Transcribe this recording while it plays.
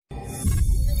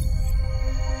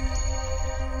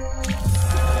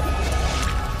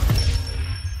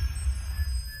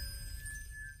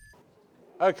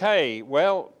Okay,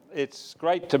 well, it's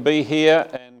great to be here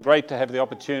and great to have the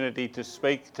opportunity to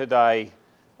speak today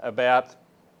about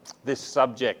this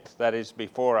subject that is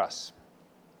before us.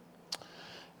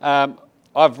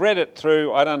 I've read it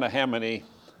through, I don't know how many, I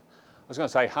was going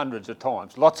to say hundreds of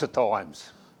times, lots of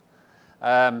times.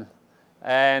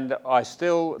 And I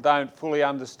still don't fully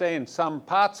understand some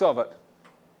parts of it.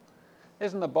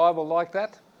 Isn't the Bible like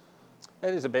that?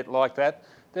 It is a bit like that.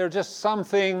 There are just some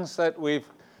things that we've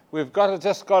got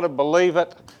to believe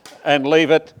it and leave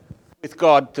it with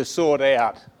God to sort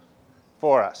out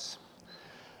for us.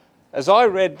 As I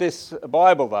read this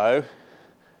Bible though,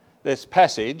 this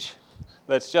passage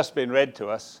that's just been read to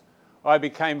us, I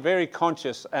became very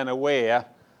conscious and aware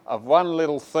of one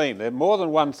little theme. There are more than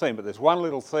one theme, but there's one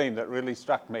little theme that really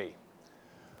struck me.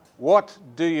 What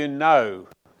do you know?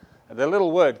 The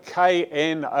little word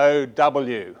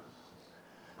K-N-O-W.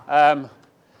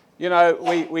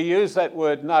 We use that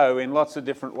word know in lots of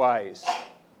different ways.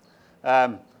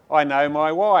 I know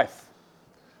my wife,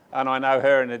 and I know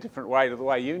her in a different way to the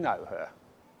way you know her.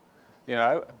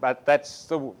 But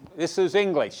this is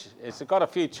English. It's got a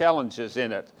few challenges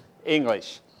in it,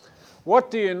 English.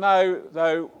 What do you know,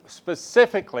 though,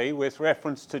 specifically with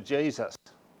reference to Jesus?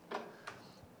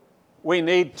 We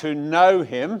need to know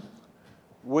him.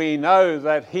 We know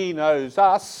that he knows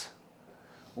us.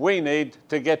 We need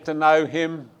to get to know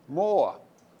him more.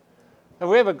 Have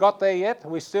we ever got there yet? Are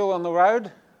we still on the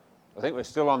road? I think we're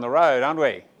still on the road, aren't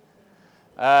we?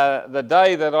 The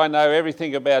day that I know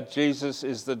everything about Jesus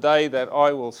is the day that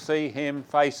I will see him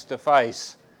face to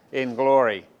face in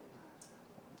glory.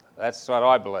 That's what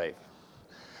I believe.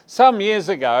 Some years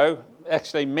ago,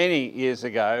 actually many years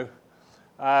ago,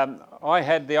 I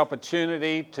had the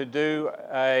opportunity to do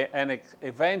an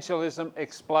evangelism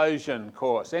explosion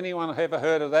course. Anyone ever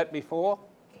heard of that before?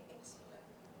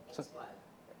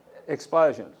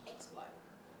 Explosion.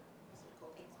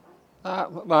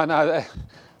 No,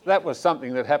 that was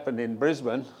something that happened in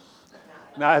Brisbane.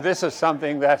 No, this is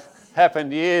something that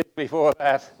happened years before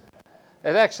that.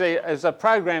 It actually is a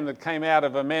program that came out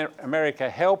of America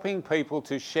helping people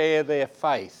to share their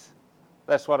faith.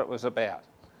 That's what it was about.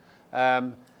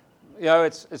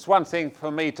 It's one thing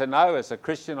for me to know as a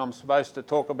Christian I'm supposed to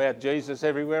talk about Jesus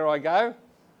everywhere I go.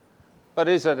 But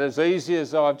is it as easy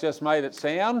as I've just made it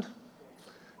sound?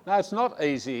 No, it's not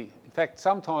easy. In fact,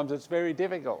 sometimes it's very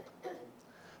difficult.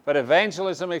 But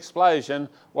Evangelism Explosion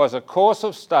was a course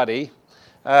of study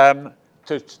to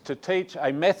teach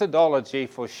a methodology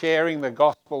for sharing the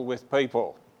gospel with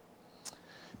people.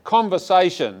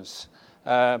 Conversations.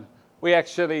 We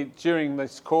actually, during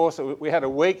this course, we had a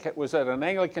week. It was at an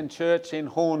Anglican church in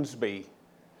Hornsby,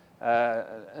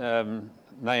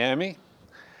 Naomi.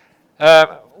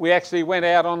 We actually went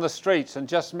out on the streets and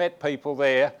just met people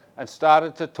there and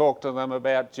started to talk to them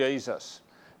about Jesus.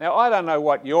 Now, I don't know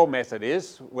what your method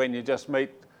is when you just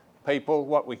meet people,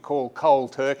 what we call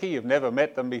cold turkey. You've never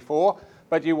met them before,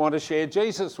 but you want to share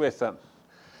Jesus with them.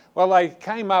 Well, they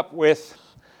came up with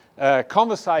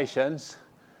conversations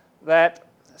that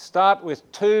start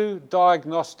with two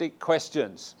diagnostic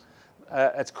questions.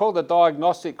 It's called a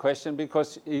diagnostic question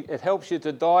because it helps you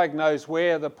to diagnose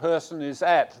where the person is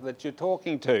at that you're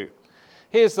talking to.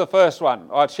 Here's the first one.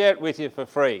 I'll share it with you for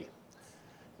free.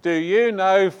 Do you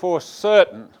know for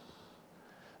certain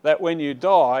that when you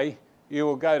die, you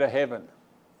will go to heaven?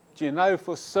 Do you know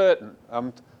for certain?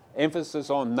 Emphasis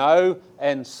on know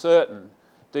and certain.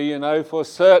 Do you know for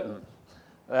certain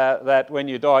that when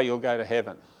you die, you'll go to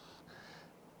heaven?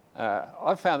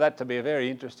 I found that to be a very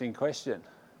interesting question.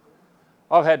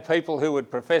 I've had people who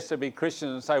would profess to be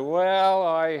Christians and say, well,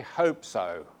 I hope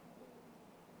so.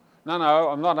 No,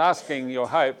 I'm not asking your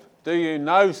hope. Do you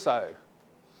know so?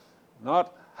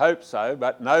 Not hope so,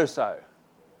 but know so.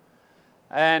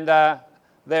 And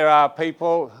there are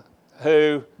people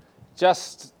who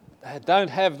just don't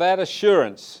have that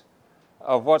assurance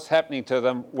of what's happening to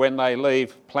them when they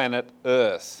leave planet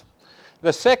Earth.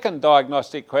 The second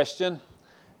diagnostic question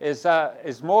is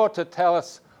more to tell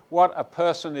us what a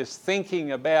person is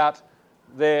thinking about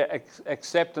their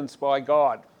acceptance by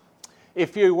God.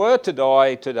 If you were to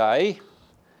die today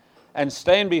and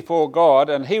stand before God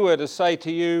and he were to say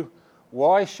to you,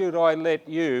 why should I let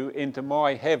you into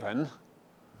my heaven?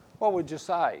 What would you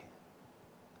say?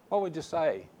 What would you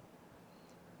say?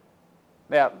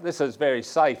 Now, this is very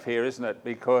safe here, isn't it?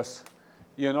 Because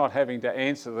you're not having to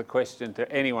answer the question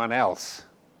to anyone else.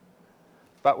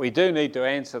 But we do need to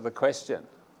answer the question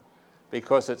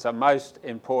because it's a most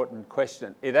important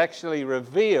question. It actually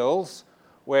reveals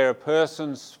where a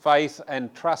person's faith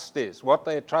and trust is, what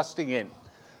they're trusting in.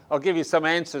 I'll give you some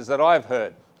answers that I've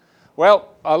heard. Well,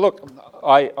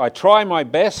 I try my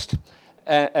best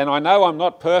And I know I'm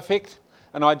not perfect,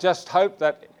 and I just hope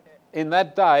that in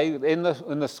that day, in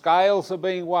the scales are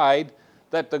being weighed,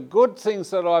 that the good things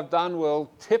that I've done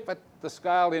will tip at the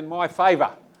scale in my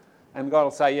favour, and God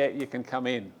will say, yeah, you can come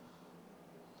in.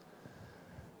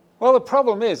 Well, the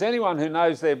problem is anyone who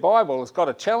knows their Bible has got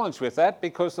a challenge with that,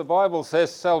 because the Bible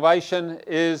says salvation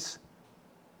is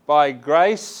by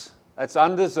grace, that's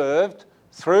undeserved,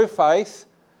 through faith,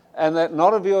 and that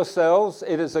not of yourselves,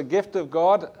 it is a gift of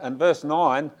God. And verse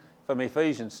 9 from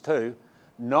Ephesians 2,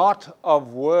 not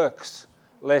of works,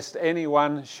 lest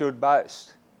anyone should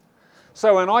boast.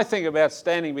 So when I think about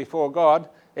standing before God,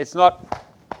 it's not,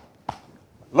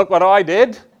 look what I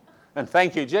did, and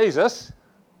thank you, Jesus.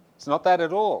 It's not that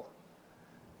at all.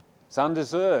 It's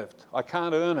undeserved. I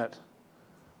can't earn it.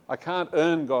 I can't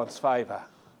earn God's favour.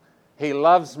 He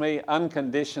loves me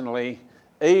unconditionally,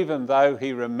 even though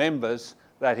he remembers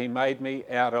that he made me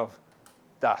out of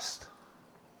dust.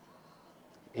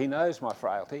 He knows my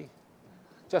frailty,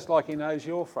 just like he knows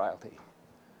your frailty.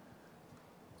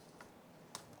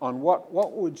 On what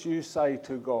would you say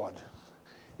to God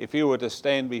if you were to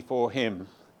stand before him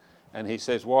and he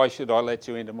says, why should I let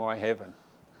you into my heaven?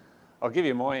 I'll give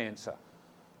you my answer.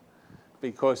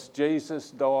 Because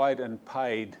Jesus died and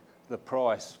paid the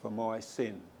price for my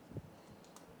sin.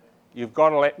 You've got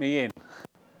to let me in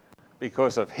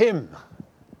because of him,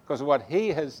 because of what he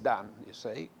has done, you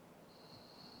see.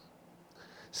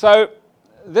 So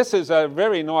this is a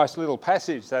very nice little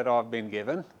passage that I've been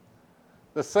given.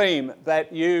 The theme,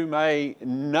 that you may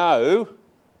know,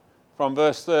 from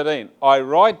verse 13. I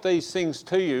write these things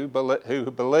to you who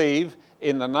believe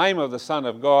in the name of the Son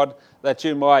of God, that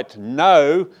you might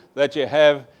know that you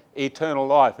have eternal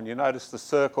life. And you notice the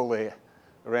circle there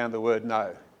around the word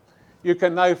know. You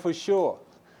can know for sure.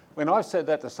 When I've said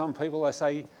that to some people, they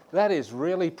say, that is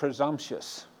really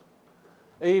presumptuous,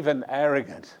 even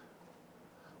arrogant.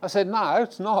 I said, no,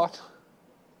 it's not.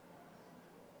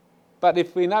 But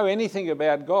if we know anything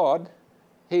about God,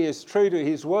 he is true to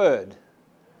his word.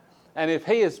 And if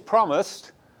he has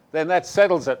promised, then that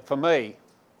settles it for me.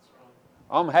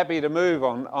 I'm happy to move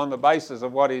on the basis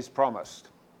of what he's promised.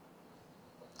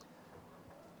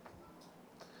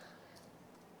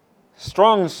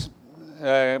 Strong's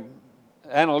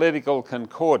Analytical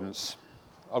Concordance.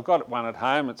 I've got one at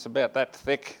home. It's about that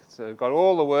thick. So it's got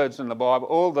all the words in the Bible,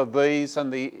 all the these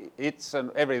and the it's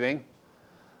and everything.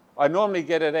 I normally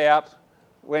get it out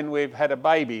when we've had a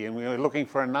baby and we're looking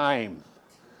for a name.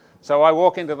 So I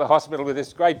walk into the hospital with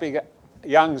this great big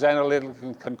Young's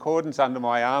Analytical Concordance under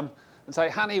my arm and say,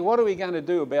 honey, what are we going to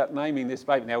do about naming this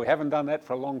baby? Now, we haven't done that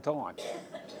for a long time.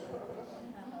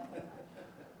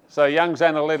 So Young's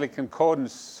Analytical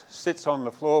Concordance sits on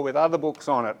the floor with other books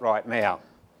on it right now.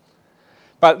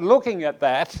 But looking at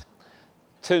that,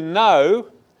 to know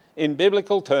in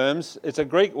biblical terms, it's a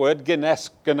Greek word,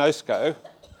 gnosko,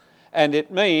 and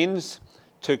it means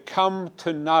to come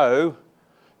to know,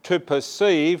 to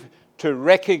perceive, to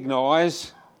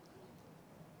recognise.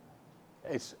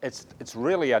 It's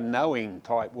really a knowing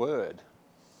type word.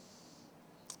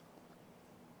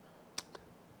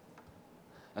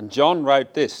 And John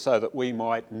wrote this so that we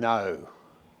might know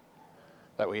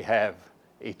that we have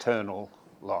eternal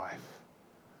life.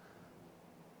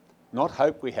 Not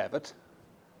hope we have it,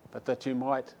 but that you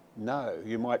might know,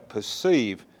 you might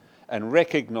perceive and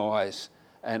recognise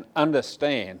and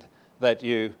understand that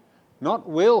you not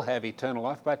will have eternal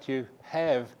life, but you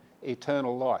have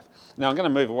eternal life. Now, I'm going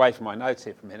to move away from my notes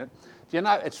here for a minute. Do you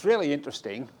know, it's really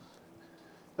interesting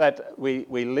that we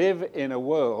live in a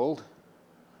world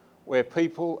where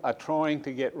people are trying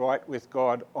to get right with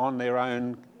God on their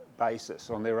own basis,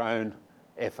 on their own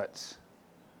efforts.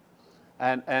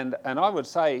 And I would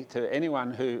say to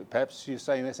anyone who perhaps you're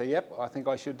saying this, yep, I think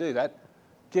I should do that,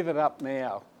 give it up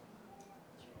now.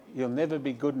 You'll never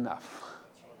be good enough.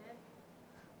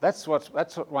 That's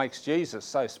what makes Jesus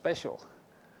so special.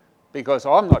 Because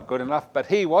I'm not good enough, but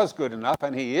he was good enough,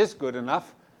 and he is good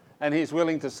enough, and he's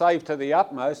willing to save to the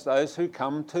utmost those who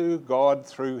come to God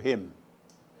through him.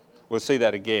 We'll see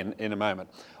that again in a moment.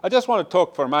 I just want to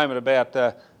talk for a moment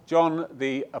about John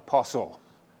the Apostle.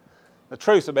 The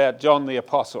truth about John the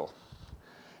Apostle.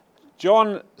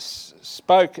 John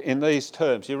spoke in these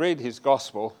terms. You read his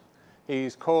gospel,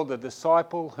 he's called the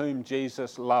disciple whom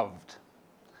Jesus loved.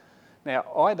 Now,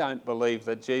 I don't believe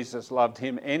that Jesus loved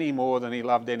him any more than he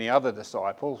loved any other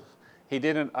disciple. He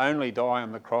didn't only die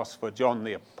on the cross for John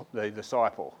the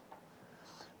disciple.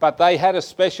 But they had a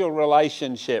special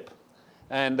relationship,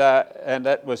 and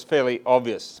that was fairly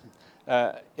obvious.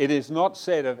 It is not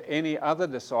said of any other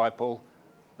disciple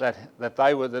that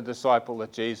they were the disciple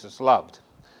that Jesus loved.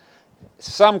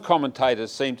 Some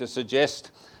commentators seem to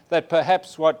suggest that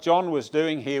perhaps what John was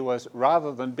doing here was,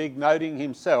 rather than big noting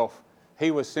himself, he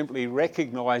was simply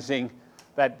recognising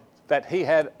that he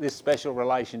had this special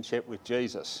relationship with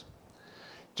Jesus.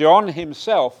 John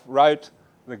himself wrote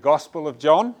the Gospel of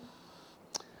John,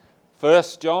 1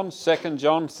 John, 2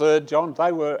 John, 3 John.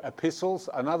 They were epistles.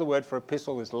 Another word for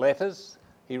epistle is letters.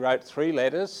 He wrote 3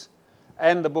 letters,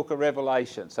 and the book of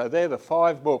Revelation. So they're the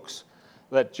 5 books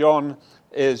that John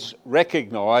is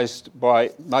recognised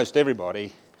by most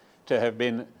everybody to have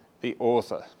been the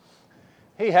author.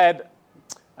 He had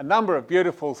a number of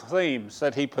beautiful themes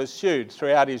that he pursued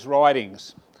throughout his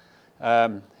writings.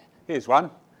 Here's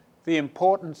one: the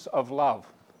importance of love.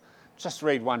 Just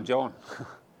read 1 John.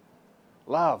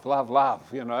 Love, love, love,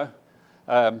 you know.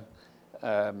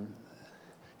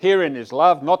 Herein is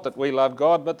love, not that we love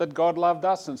God, but that God loved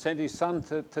us and sent his Son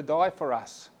to die for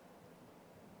us.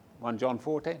 1 John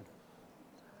 4:10.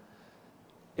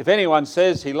 If anyone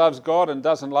says he loves God and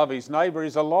doesn't love his neighbour,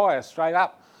 he's a liar, straight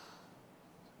up.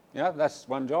 Yeah, that's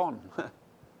 1 John.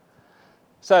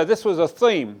 So this was a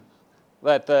theme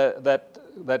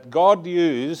that God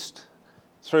used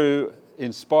through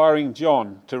inspiring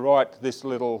John to write this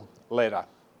little letter.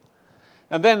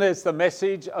 And then there's the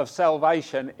message of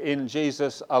salvation in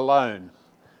Jesus alone.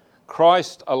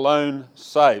 Christ alone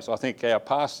saves. I think our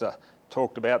pastor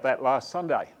talked about that last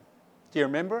Sunday. Do you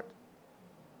remember it?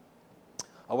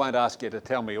 I won't ask you to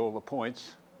tell me all the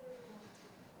points.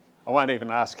 I won't even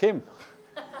ask him.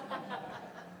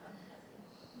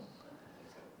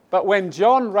 But when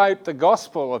John wrote the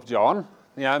Gospel of John,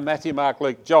 you know, Matthew, Mark,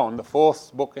 Luke, John, the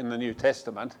 4th book in the New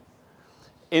Testament,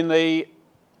 in the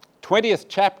 20th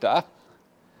chapter,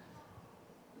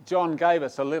 John gave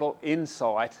us a little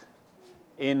insight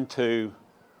into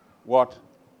what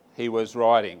he was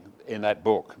writing in that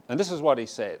book. And this is what he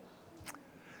said.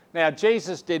 Now,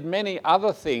 Jesus did many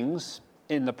other things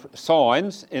in the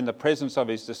signs in the presence of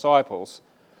his disciples,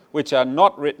 which are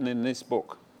not written in this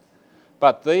book.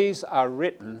 But these are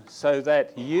written so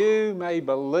that you may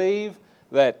believe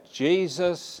that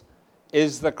Jesus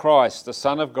is the Christ, the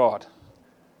Son of God,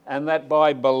 and that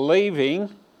by believing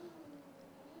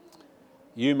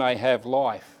you may have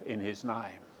life in his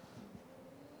name.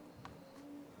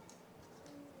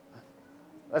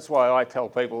 That's why I tell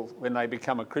people when they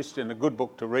become a Christian, a good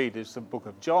book to read is the book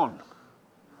of John.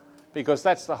 Because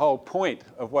that's the whole point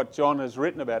of what John has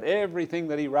written about. Everything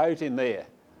that he wrote in there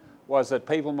was that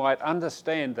people might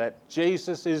understand that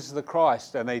Jesus is the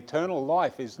Christ and eternal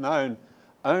life is known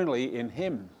only in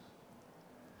him.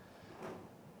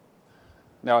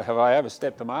 Now, have I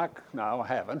overstepped the mark? No, I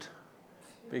haven't.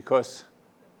 Because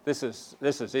this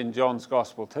is in John's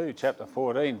Gospel too, chapter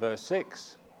 14, verse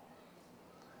 6.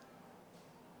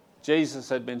 Jesus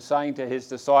had been saying to his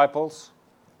disciples,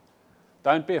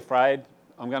 don't be afraid,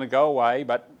 I'm going to go away,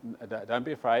 but don't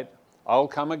be afraid. I'll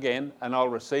come again and I'll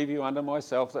receive you unto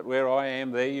myself, that where I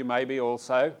am, there you may be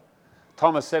also.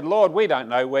 Thomas said, Lord, we don't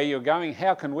know where you're going.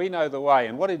 How can we know the way?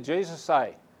 And what did Jesus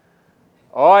say?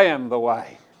 I am the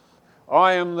way.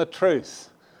 I am the truth.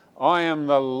 I am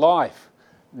the life.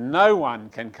 No one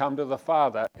can come to the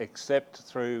Father except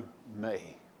through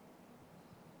me.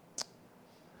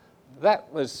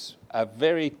 That was a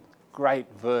very great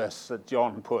verse that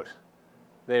John put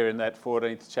there in that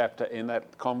 14th chapter, in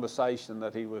that conversation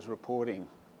that he was reporting.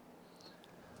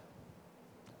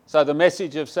 So the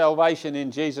message of salvation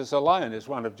in Jesus alone is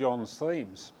one of John's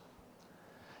themes.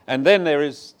 And then there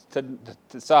is,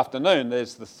 this afternoon,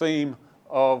 there's the theme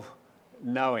of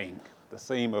knowing, the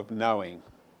theme of knowing.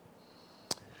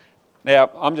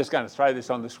 Now, I'm just going to throw this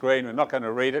on the screen. We're not going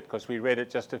to read it because we read it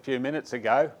just a few minutes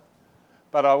ago.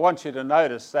 But I want you to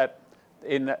notice that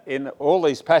in all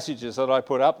these passages that I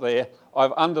put up there,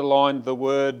 I've underlined the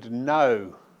word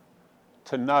know,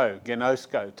 to know,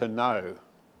 gnosko, to know.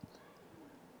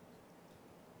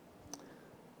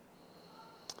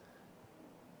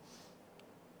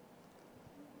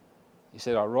 He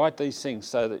said, I write these things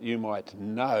so that you might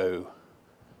know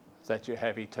that you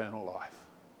have eternal life.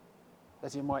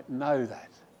 That you might know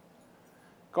that.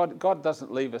 God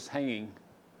doesn't leave us hanging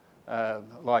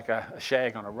like a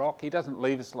shag on a rock. He doesn't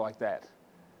leave us like that.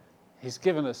 He's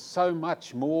given us so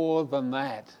much more than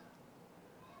that.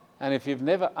 And if you've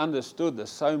never understood the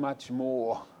so much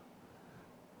more,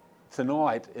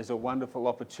 tonight is a wonderful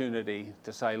opportunity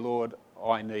to say, Lord,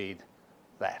 I need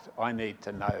that. I need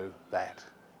to know that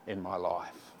in my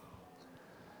life.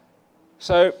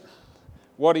 So,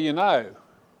 what do you know?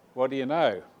 What do you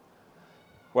know?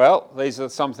 Well, these are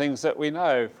some things that we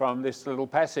know from this little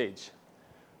passage.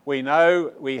 We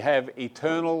know we have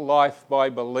eternal life by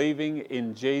believing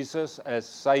in Jesus as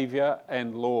Saviour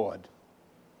and Lord.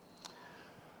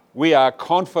 We are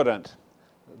confident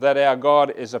that our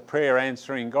God is a prayer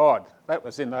answering God. That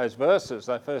was in those verses,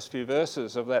 the first few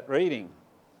verses of that reading.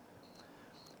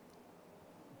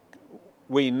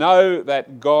 We know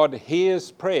that God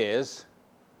hears prayers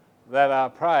that are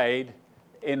prayed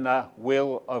in the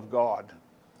will of God.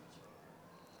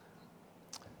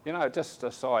 You know, just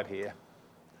aside here,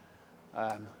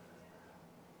 I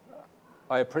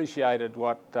appreciated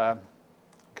what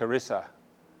Carissa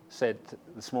said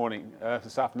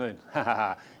this afternoon.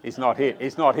 He's not here.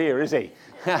 He's not here, is he?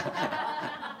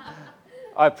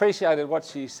 I appreciated what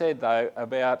she said, though,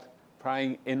 about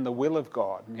praying in the will of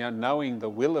God, knowing the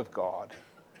will of God.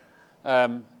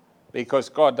 Because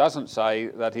God doesn't say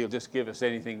that he'll just give us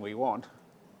anything we want.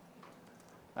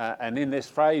 And in this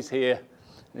phrase here,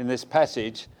 in this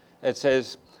passage, it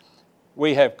says,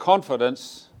 we have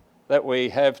confidence that we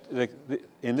have,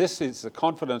 in this is the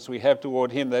confidence we have toward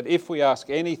him, that if we ask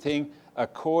anything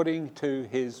according to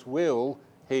his will,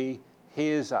 he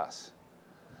hears us.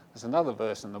 There's another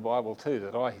verse in the Bible too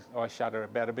that I shudder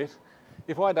about a bit.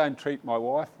 If I don't treat my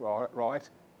wife right,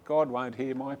 God won't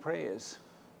hear my prayers.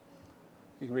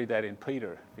 You can read that in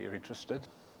Peter if you're interested.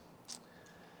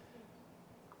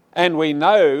 And we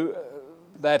know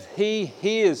that he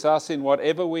hears us in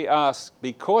whatever we ask.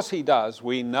 Because he does,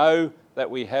 we know that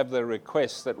we have the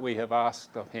requests that we have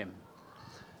asked of him.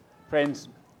 Friends,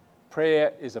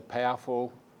 prayer is a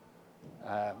powerful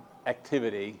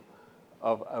activity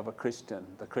of a Christian,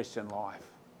 the Christian life.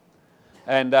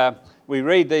 And we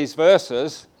read these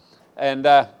verses, and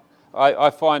I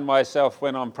find myself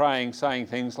when I'm praying saying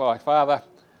things like, Father,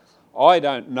 I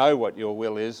don't know what your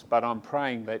will is, but I'm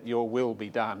praying that your will be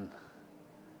done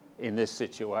in this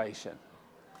situation.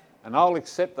 And I'll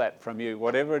accept that from you,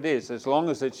 whatever it is, as long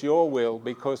as it's your will,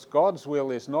 because God's will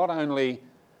is not only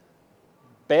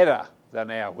better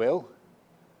than our will,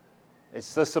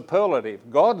 it's the superlative.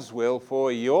 God's will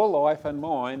for your life and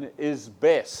mine is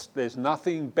best. There's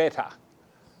nothing better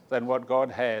than what God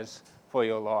has for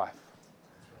your life.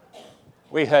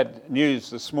 We had news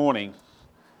this morning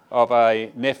of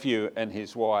a nephew and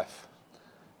his wife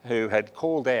who had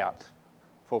called out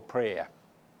for prayer.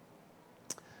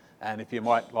 And if you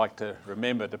might like to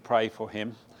remember to pray for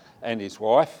him and his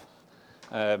wife.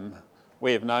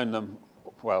 We have known them,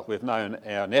 well, we've known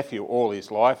our nephew all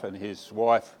his life and his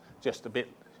wife just a bit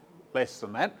less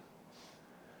than that.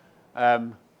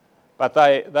 But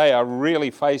they are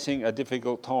really facing a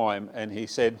difficult time. And he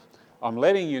said, I'm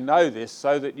letting you know this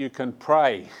so that you can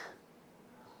pray.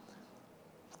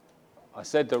 I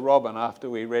said to Robin after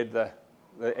we read the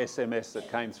SMS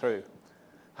that came through,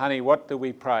 honey, what do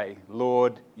we pray?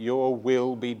 Lord, your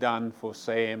will be done for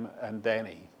Sam and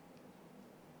Danny.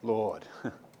 Lord.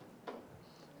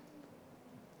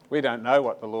 We don't know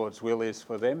what the Lord's will is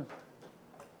for them.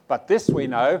 But this we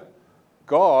know,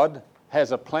 God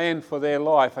has a plan for their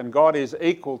life, and God is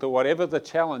equal to whatever the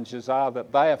challenges are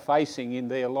that they are facing in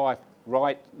their life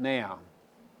right now.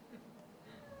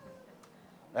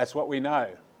 That's what we know.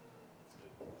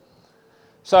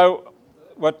 So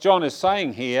what John is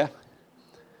saying here,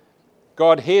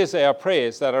 God hears our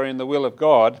prayers that are in the will of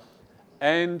God,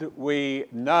 and we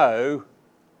know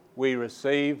we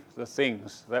receive the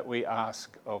things that we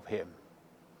ask of him.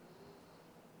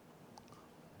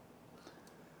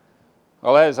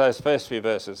 Well, there's those first few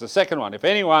verses. The second one, if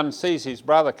anyone sees his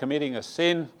brother committing a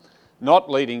sin not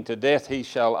leading to death, he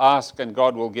shall ask, and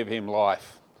God will give him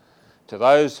life. To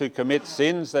those who commit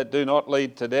sins that do not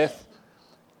lead to death,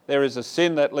 there is a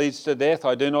sin that leads to death.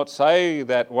 I do not say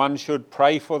that one should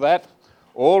pray for that.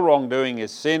 All wrongdoing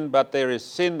is sin, but there is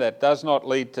sin that does not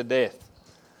lead to death.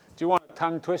 Do you want a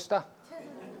tongue twister?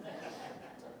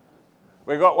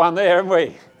 We got one there, haven't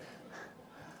we?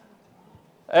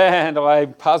 And I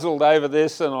puzzled over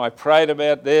this and I prayed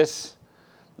about this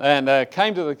and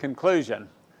came to the conclusion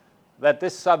that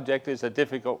this subject is a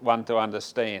difficult one to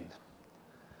understand.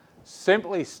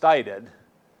 Simply stated,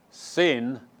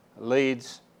 sin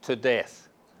leads to death.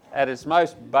 At its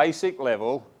most basic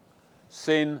level,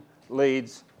 sin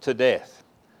leads to death.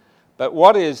 But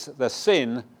what is the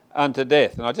sin unto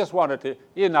death? And I just wanted to,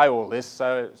 you know all this,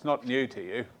 so it's not new to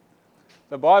you.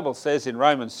 The Bible says in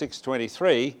Romans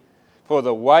 6:23, for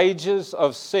the wages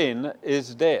of sin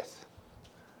is death.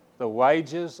 The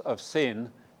wages of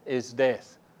sin is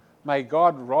death. May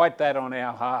God write that on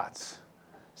our hearts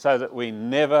so that we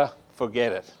never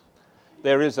forget it.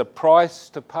 There is a price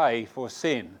to pay for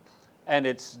sin, and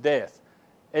it's death.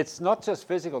 It's not just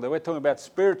physical, we're talking about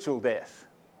spiritual death.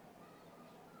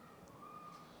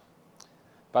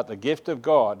 But the gift of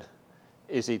God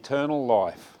is eternal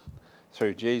life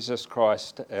through Jesus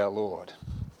Christ our Lord.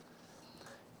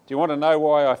 Do you want to know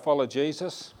why I follow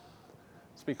Jesus?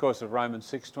 It's because of Romans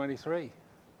 6:23.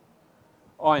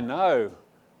 I know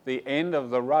the end of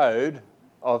the road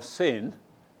of sin,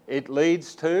 it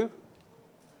leads to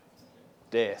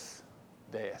death.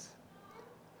 Death.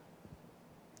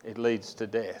 It leads to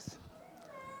death.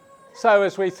 So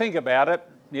as we think about it,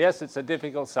 yes, it's a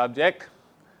difficult subject.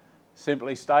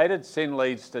 Simply stated, sin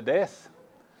leads to death.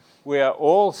 We are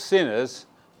all sinners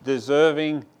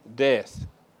deserving death.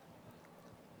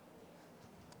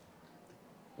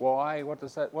 Why? What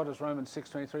does Romans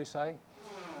 6:23 say?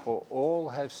 For all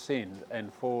have sinned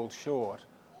and fall short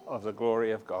of the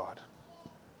glory of God.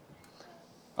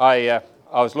 I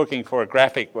was looking for a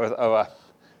graphic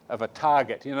of a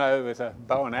target, you know, with a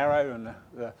bow and arrow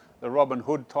and the Robin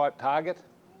Hood type target.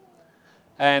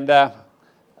 And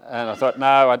I thought,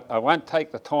 no, I won't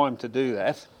take the time to do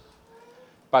that.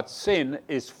 But sin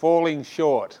is falling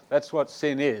short. That's what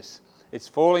sin is. It's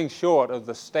falling short of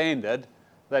the standard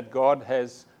that God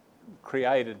has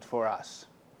created for us.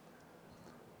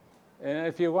 And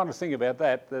if you want to think about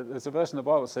that, there's a verse in the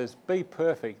Bible that says, be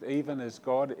perfect even as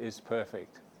God is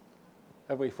perfect.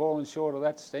 Have we fallen short of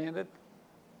that standard?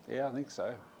 Yeah, I think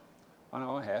so. I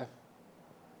know I have.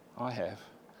 I have.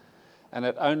 And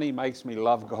it only makes me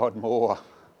love God more.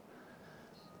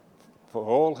 For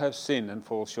all have sinned and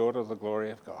fall short of the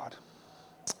glory of God.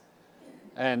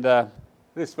 And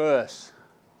this verse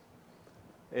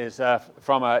is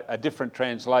from a different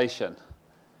translation.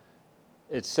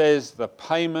 It says, the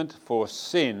payment for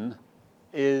sin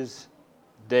is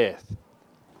death.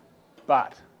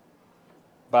 But,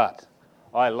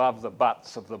 I love the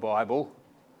buts of the Bible.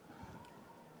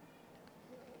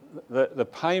 The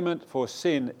payment for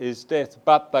sin is death,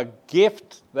 but the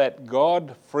gift that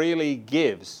God freely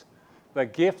gives, the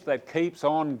gift that keeps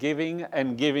on giving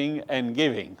and giving and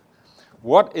giving.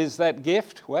 What is that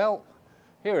gift? Well,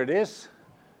 here it is.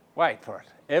 Wait for it.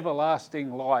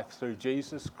 Everlasting life through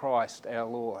Jesus Christ our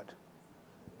Lord.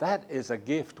 That is a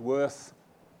gift worth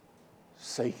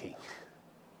seeking.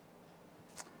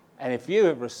 And if you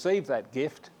have received that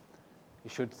gift, you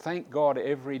should thank God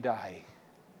every day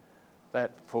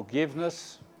that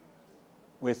forgiveness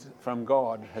from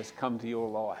God has come to your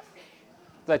life.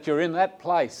 That you're in that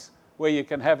place where you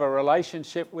can have a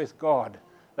relationship with God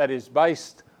that is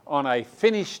based on a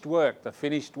finished work, the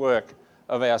finished work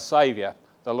of our Saviour,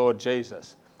 the Lord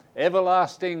Jesus.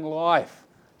 Everlasting life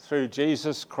through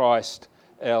Jesus Christ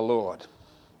our Lord.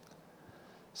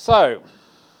 So,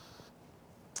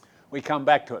 we come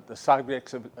back to it. The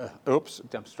subjects of...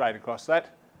 jump straight across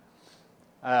that.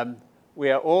 We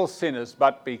are all sinners,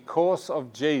 but because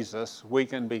of Jesus, we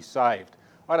can be saved.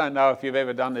 I don't know if you've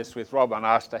ever done this with Rob and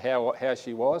asked her how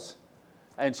she was.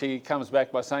 And she comes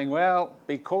back by saying, well,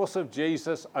 because of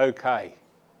Jesus, okay.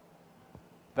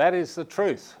 That is the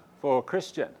truth for a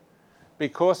Christian.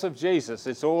 Because of Jesus,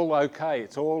 it's all okay,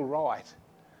 it's all right.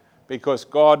 Because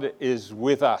God is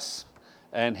with us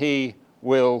and He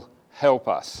will help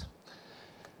us.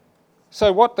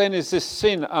 So what then is this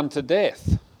sin unto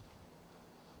death?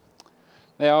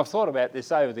 Now, I've thought about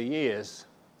this over the years,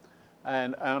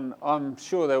 and I'm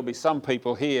sure there'll be some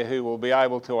people here who will be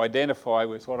able to identify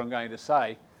with what I'm going to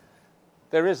say.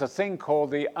 There is a thing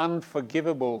called the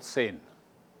unforgivable sin.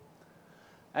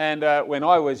 And when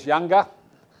I was younger,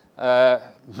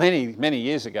 many, many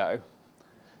years ago,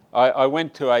 I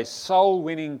went to a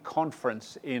soul-winning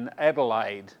conference in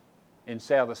Adelaide in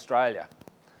South Australia.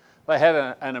 They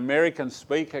had an American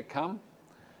speaker come,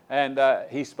 and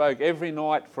he spoke every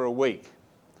night for a week.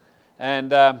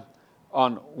 And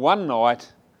on one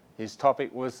night, his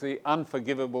topic was the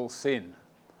unforgivable sin.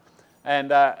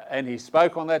 And he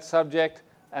spoke on that subject,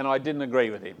 and I didn't agree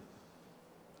with him.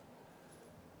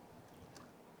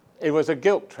 It was a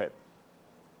guilt trip.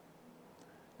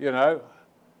 You know,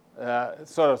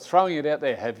 sort of throwing it out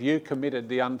there. Have you committed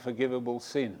the unforgivable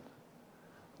sin?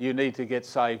 You need to get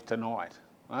saved tonight.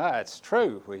 It's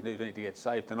true. We need to get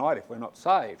saved tonight if we're not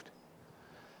saved.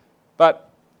 But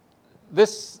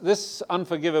this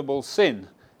unforgivable sin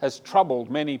has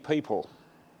troubled many people.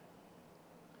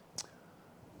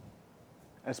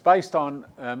 It's based on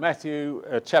Matthew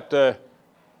chapter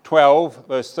 12,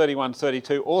 verse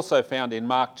 31-32, also found in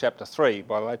Mark chapter 3.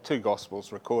 By the way, two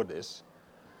Gospels record this.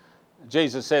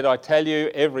 Jesus said, I tell you,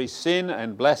 every sin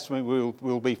and blasphemy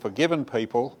will be forgiven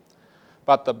people,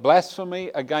 but the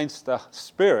blasphemy against the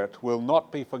Spirit will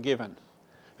not be forgiven.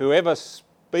 Whoever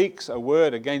speaks a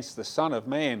word against the Son of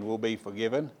Man will be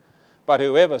forgiven, but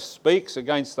whoever speaks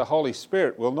against the Holy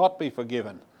Spirit will not be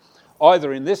forgiven,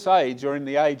 either in this age or in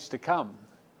the age to come.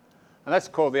 And that's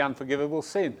called the unforgivable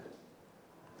sin.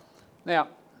 Now,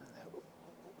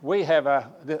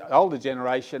 the older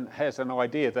generation has an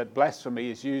idea that blasphemy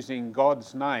is using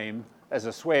God's name as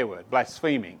a swear word,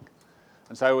 blaspheming.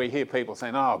 And so we hear people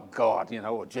saying, oh God,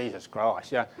 or Jesus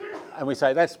Christ, and we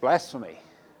say that's blasphemy.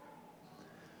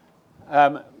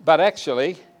 But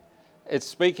actually, it's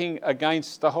speaking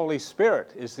against the Holy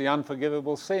Spirit is the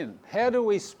unforgivable sin. How do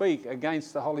we speak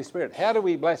against the Holy Spirit? How do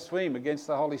we blaspheme against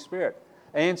the Holy Spirit?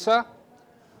 Answer,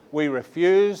 we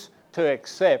refuse to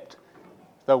accept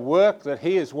the work that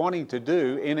he is wanting to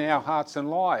do in our hearts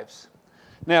and lives.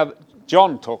 Now,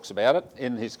 John talks about it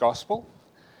in his gospel.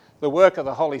 The work of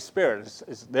the Holy Spirit,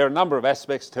 there are a number of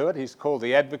aspects to it. He's called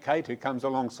the advocate who comes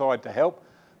alongside to help,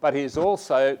 but he's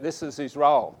also, this is his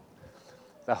role.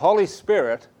 The Holy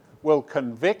Spirit will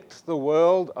convict the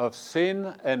world of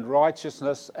sin and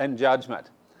righteousness and judgment.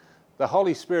 The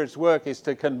Holy Spirit's work is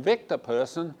to convict a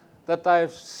person that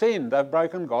they've sinned, they've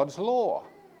broken God's law.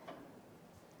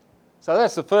 So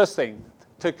that's the first thing,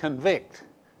 to convict.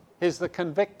 He's the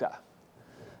convictor.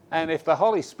 And if the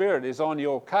Holy Spirit is on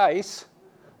your case,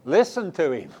 listen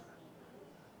to him.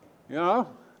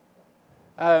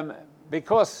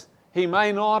 Because he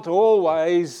may not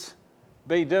always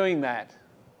be doing that.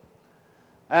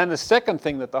 And the second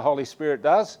thing that the Holy Spirit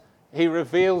does, he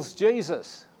reveals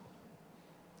Jesus.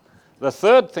 The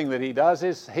third thing that he does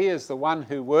is he is the one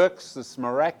who works this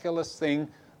miraculous thing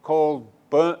called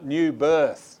new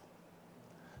birth.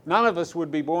 None of us would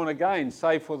be born again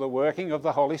save for the working of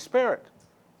the Holy Spirit.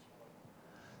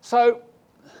 So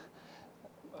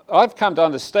I've come to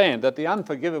understand that the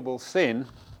unforgivable sin,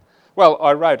 well,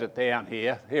 I wrote it down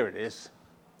here. Here it is.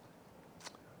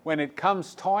 When it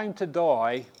comes time to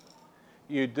die,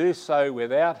 you do so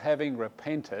without having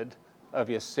repented of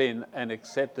your sin and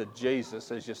accepted Jesus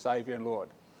as your Saviour and Lord.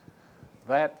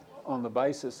 That, on the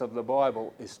basis of the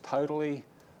Bible, is totally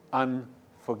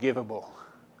unforgivable.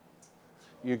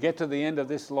 You get to the end of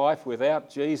this life without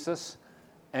Jesus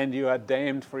and you are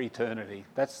damned for eternity.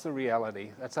 That's the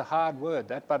reality. That's a hard word,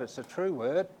 but it's a true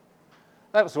word.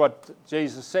 That was what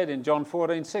Jesus said in John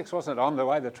 14:6, wasn't it? I'm the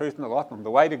way, the truth and the life. I'm the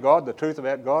way to God, the truth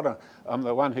about God. I'm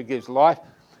the one who gives life.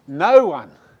 No one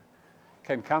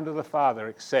can come to the Father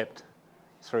except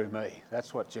through me.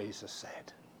 That's what Jesus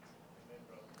said.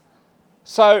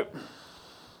 So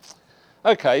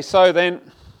then,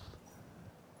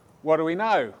 what do we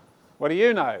know? What do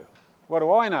you know? What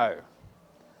do I know?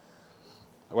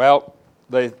 Well,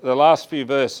 the last few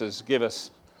verses give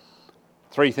us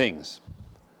three things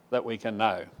that we can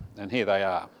know, and here they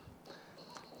are.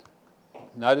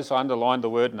 Notice I underlined the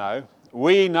word know.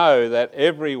 We know that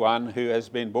everyone who has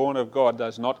been born of God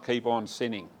does not keep on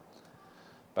sinning,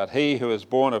 but he who is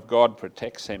born of God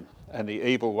protects him, and the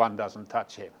evil one doesn't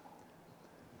touch him.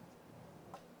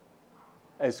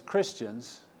 As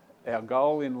Christians, our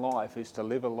goal in life is to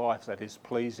live a life that is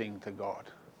pleasing to God,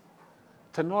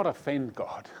 to not offend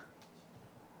God,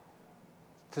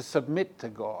 to submit to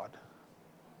God,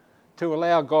 to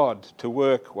allow God to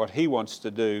work what he wants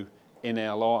to do in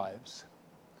our lives.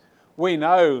 We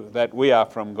know that we are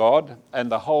from God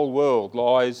and the whole world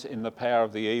lies in the power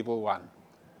of the evil one.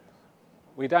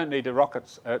 We don't need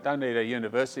a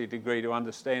university degree to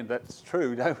understand that's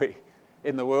true, don't we?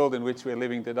 In the world in which we're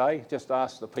living today, just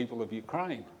ask the people of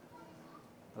Ukraine.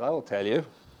 They'll tell you.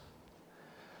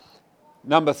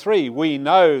 Number 3, we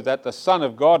know that the Son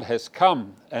of God has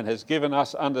come and has given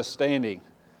us understanding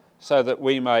so that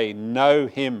we may know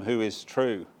him who is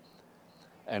true.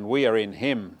 And we are in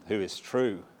him who is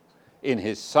true, in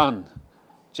his Son,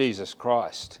 Jesus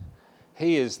Christ.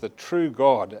 He is the true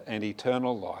God and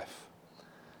eternal life.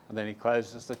 And then he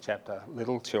closes the chapter,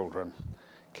 little children,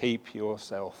 keep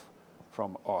yourself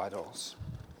from idols.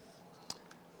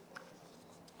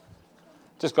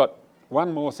 Just got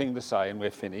one more thing to say and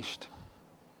we're finished.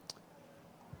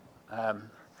 I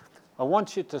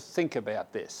want you to think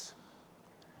about this.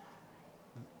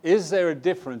 Is there a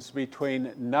difference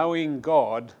between knowing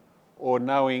God or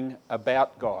knowing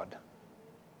about God?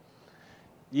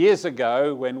 Years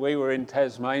ago, when we were in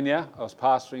Tasmania, I was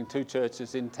pastoring 2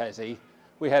 churches in Tassie,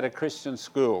 we had a Christian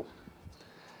school.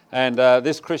 And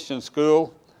this Christian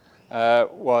school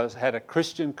had a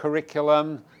Christian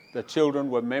curriculum. The children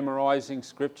were memorising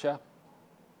scripture.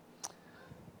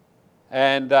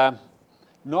 And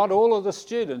not all of the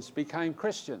students became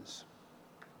Christians.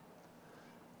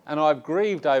 And I've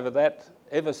grieved over that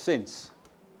ever since.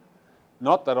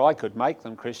 Not that I could make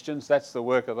them Christians, that's the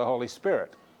work of the Holy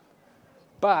Spirit.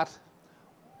 But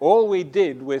all we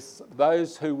did with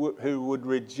those who would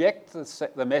reject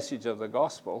the message of the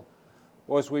gospel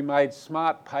was we made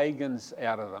smart pagans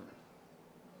out of them.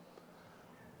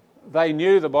 They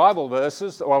knew the Bible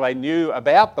verses, well, they knew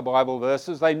about the Bible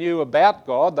verses, they knew about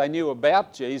God, they knew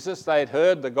about Jesus, they'd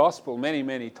heard the gospel many,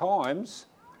 many times,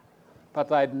 but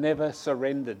they'd never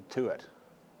surrendered to it.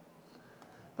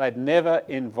 They'd never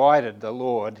invited the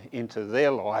Lord into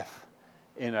their life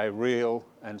in a real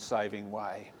and saving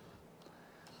way.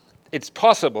 It's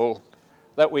possible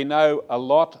that we know a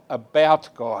lot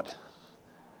about God,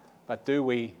 but do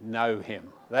we know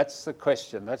him? That's the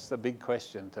question. That's the big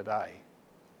question today.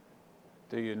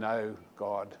 Do you know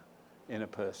God in a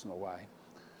personal way?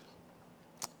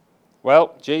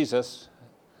 Well, Jesus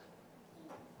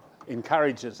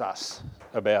encourages us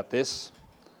about this.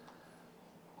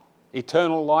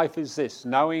 Eternal life is this,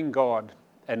 knowing God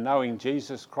and knowing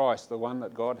Jesus Christ, the one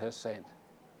that God has sent.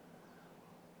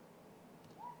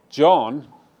 John,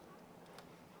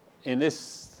 in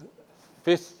this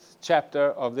 5th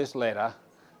chapter of this letter,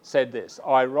 said this,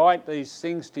 I write these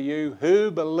things to you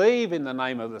who believe in the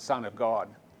name of the Son of God,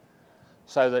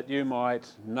 so that you might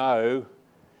know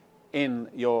in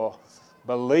your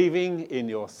believing, in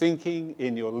your thinking,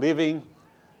 in your living,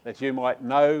 that you might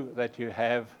know that you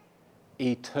have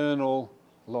eternal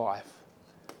life.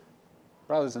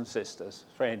 Brothers and sisters,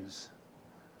 friends,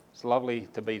 it's lovely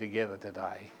to be together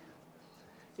today.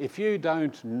 If you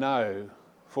don't know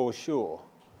for sure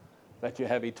that you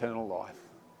have eternal life,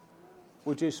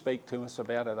 would you speak to us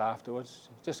about it afterwards?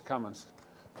 Just come and...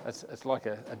 It's like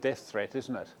a death threat,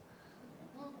 isn't it?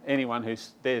 Anyone who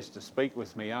dares to speak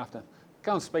with me after,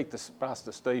 go and speak to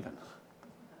Pastor Stephen.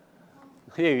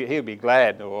 He'll be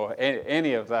glad, or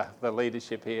any of the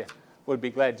leadership here would be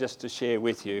glad just to share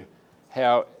with you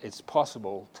how it's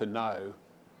possible to know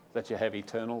that you have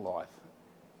eternal life.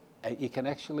 You can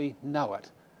actually know it.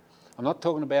 I'm not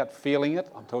talking about feeling it,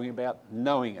 I'm talking about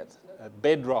knowing it. A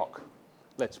bedrock.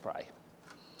 Let's pray.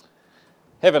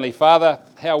 Heavenly Father,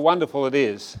 how wonderful it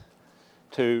is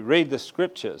to read the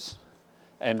scriptures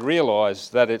and realise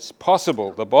that it's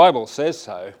possible, the Bible says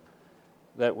so,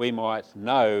 that we might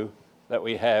know that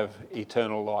we have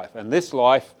eternal life. And this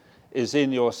life is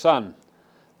in your Son.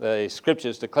 The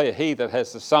scriptures declare, he that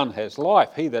has the Son has life.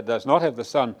 He that does not have the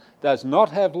Son does not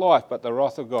have life, but the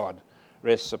wrath of God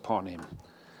rests upon him.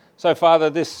 So, Father,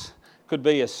 this could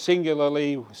be a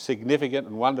singularly significant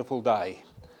and wonderful day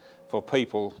for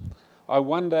people. I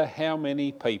wonder how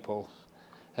many people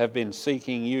have been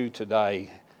seeking you today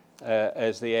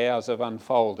as the hours have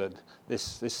unfolded.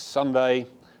 This Sunday,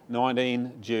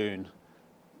 19 June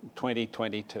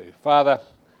 2022. Father,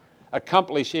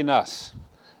 accomplish in us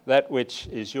that which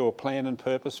is your plan and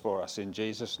purpose for us. In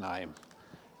Jesus' name,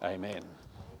 amen.